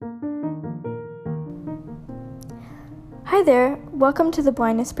Hi there, welcome to the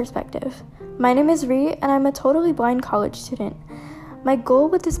Blindness Perspective. My name is Ree, and I'm a totally blind college student. My goal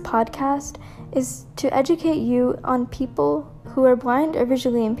with this podcast is to educate you on people who are blind or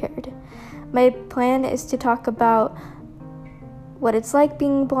visually impaired. My plan is to talk about what it's like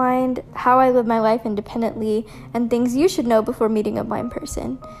being blind, how I live my life independently, and things you should know before meeting a blind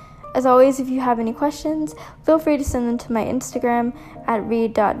person. As always, if you have any questions, feel free to send them to my Instagram at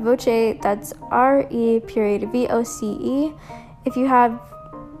re.voce, that's RE.VOCE. If you have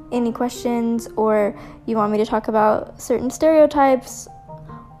any questions or you want me to talk about certain stereotypes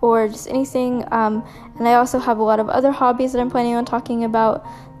or just anything, and I also have a lot of other hobbies that I'm planning on talking about.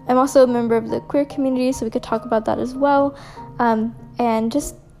 I'm also a member of the queer community, so we could talk about that as well, and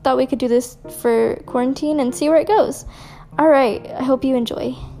just thought we could do this for quarantine and see where it goes. All right, I hope you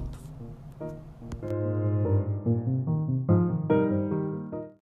enjoy.